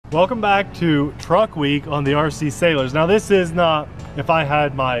Welcome back to Truck Week on the RC Sailors. Now this is not, if I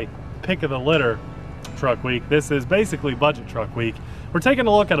had my pick of the litter Truck Week, this is basically Budget Truck Week. We're taking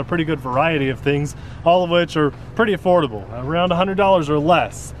a look at a pretty good variety of things, all of which are pretty affordable, around $100 or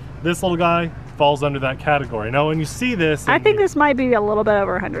less. This little guy falls under that category. Now when you see this... I think this might be a little bit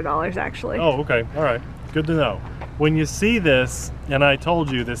over $100 actually. Oh, okay, all right, good to know. When you see this, and I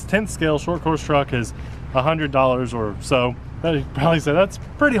told you this 10th scale short course truck is $100 or so, you probably say that's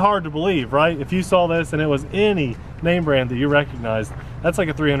pretty hard to believe, right? If you saw this and it was any name brand that you recognized, that's like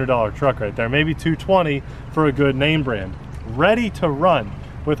a $300 truck right there, maybe $220 for a good name brand. Ready to run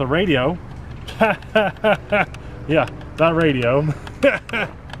with a radio. Yeah, that radio.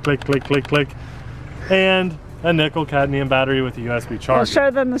 Click, click, click, click. And a nickel cadmium battery with a USB charger. I'll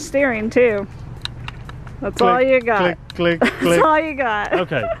show them the steering too. That's click, all you got. Click, click, click. That's all you got.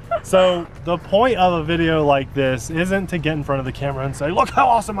 Okay, so the point of a video like this isn't to get in front of the camera and say, look how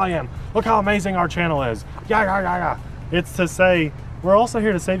awesome I am. Look how amazing our channel is. Yeah, yeah, yeah, yeah. It's to say, we're also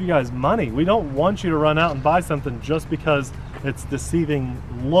here to save you guys money. We don't want you to run out and buy something just because its deceiving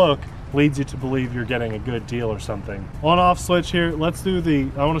look leads you to believe you're getting a good deal or something. On-off switch here. Let's do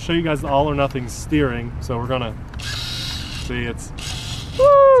I want to show you guys the all or nothing steering. So we're gonna see it's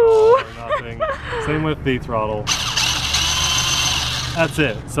all or nothing. Same with the throttle. That's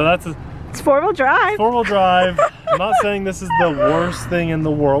it. So it's four-wheel drive. Four-wheel drive. I'm not saying this is the worst thing in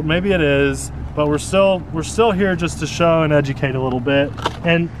the world. Maybe it is, but we're still here just to show and educate a little bit.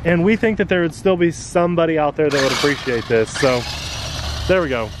 And we think that there would still be somebody out there that would appreciate this. So there we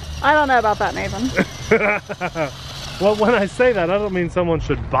go. I don't know about that, Nathan. Well, when I say that, I don't mean someone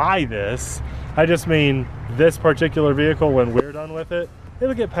should buy this. I just mean this particular vehicle, when we're done with it,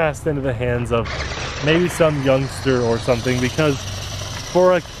 it'll get passed into the hands of maybe some youngster or something, because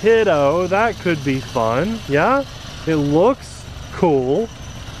for a kiddo, that could be fun. Yeah, it looks cool.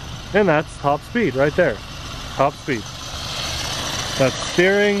 And that's top speed right there. Top speed. That's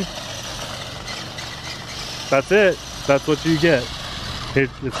steering. That's it. That's what you get.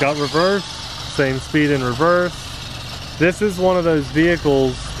 It's got reverse, same speed in reverse. This is one of those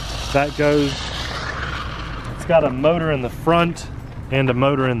vehicles that goes, it's got a motor in the front and a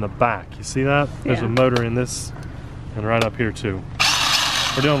motor in the back. You see that? There's a motor in this and right up here too.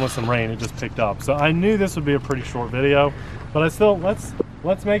 We're dealing with some rain, it just picked up. So I knew this would be a pretty short video, but I still, let's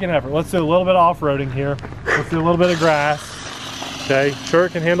make an effort. Let's do a little bit of off-roading here. Let's do a little bit of grass. Okay, sure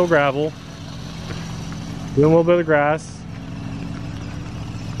it can handle gravel. Do a little bit of grass.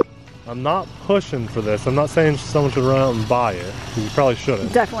 I'm not pushing for this. I'm not saying someone should run out and buy it. You probably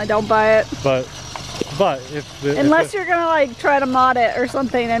shouldn't. Definitely don't buy it. But unless you're gonna like try to mod it or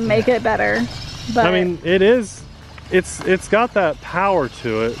something and make it better. But I mean, it's got that power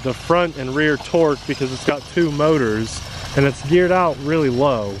to it, the front and rear torque, because it's got two motors and it's geared out really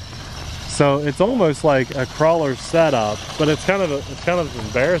low. So it's almost like a crawler setup, but it's kind of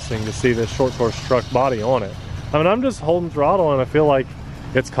embarrassing to see this short course truck body on it. I mean, I'm just holding throttle and I feel like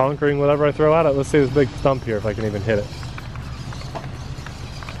it's conquering whatever I throw at it. Let's see this big stump here, if I can even hit it.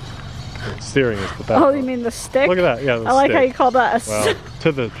 Steering is pathetic. Oh, you mean the stick? Look at that, yeah, the I like stick. how you call that a well,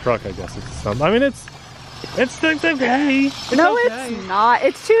 to the truck, I guess it's a stump. I mean, it's okay. No, okay. It's not.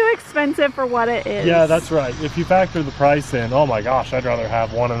 It's too expensive for what it is. Yeah, that's right. If you factor the price in, oh my gosh, I'd rather have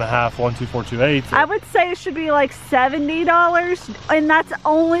 1.5, 12428. I would say it should be like $70, and that's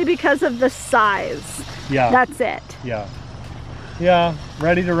only because of the size. Yeah. That's it. Yeah. Yeah,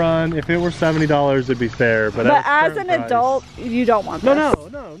 ready to run. If it were $70, it'd be fair. But as an adult, you don't want this.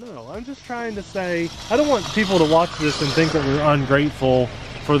 No. I'm just trying to say, I don't want people to watch this and think that we're ungrateful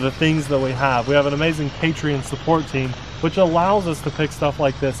for the things that we have. We have an amazing Patreon support team, which allows us to pick stuff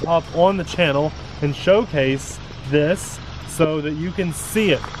like this up on the channel and showcase this so that you can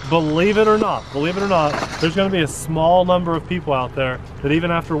see it. Believe it or not, there's going to be a small number of people out there that even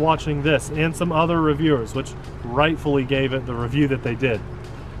after watching this and some other reviewers, which rightfully gave it the review that they did,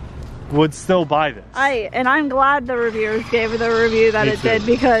 would still buy this. And I'm glad the reviewers gave it the review that it did,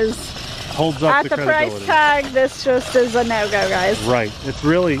 because holds up at the price tag, this just is a no-go, guys. Right. It's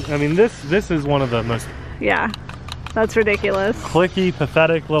really, I mean, this is one of the most... Yeah. That's ridiculous. Clicky,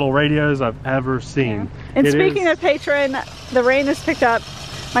 pathetic little radios I've ever seen. Yeah. And speaking of Patreon, the rain has picked up.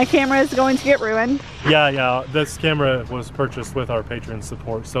 My camera is going to get ruined. Yeah. This camera was purchased with our Patreon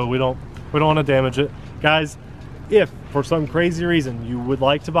support, so we don't want to damage it, guys. If for some crazy reason you would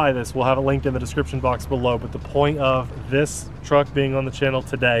like to buy this, we'll have it linked in the description box below. But the point of this truck being on the channel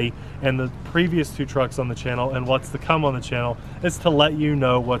today and the previous two trucks on the channel and what's to come on the channel is to let you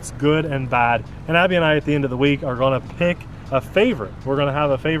know what's good and bad. And Abby and I at the end of the week are going to pick a favorite. We're going to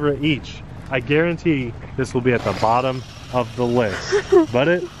have a favorite each. I guarantee this will be at the bottom of the list. But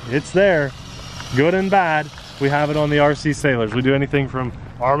it's there, good and bad. We have it on the RC Sailors. We do anything from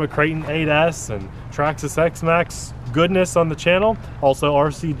Arma Creighton 8S and Traxxas X-Max goodness on the channel. Also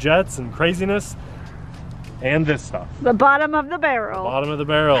RC Jets and craziness. And this stuff. The bottom of the barrel. The bottom of the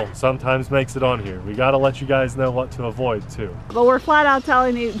barrel sometimes makes it on here. We got to let you guys know what to avoid too. But we're flat out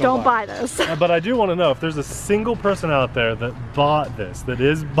telling you, don't buy this. But I do want to know if there's a single person out there that bought this, that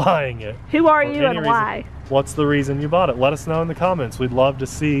is buying it. Who are you and why? What's the reason you bought it? Let us know in the comments. We'd love to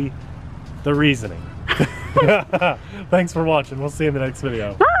see the reasoning. Thanks for watching. We'll see you in the next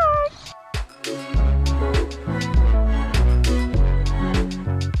video. Bye.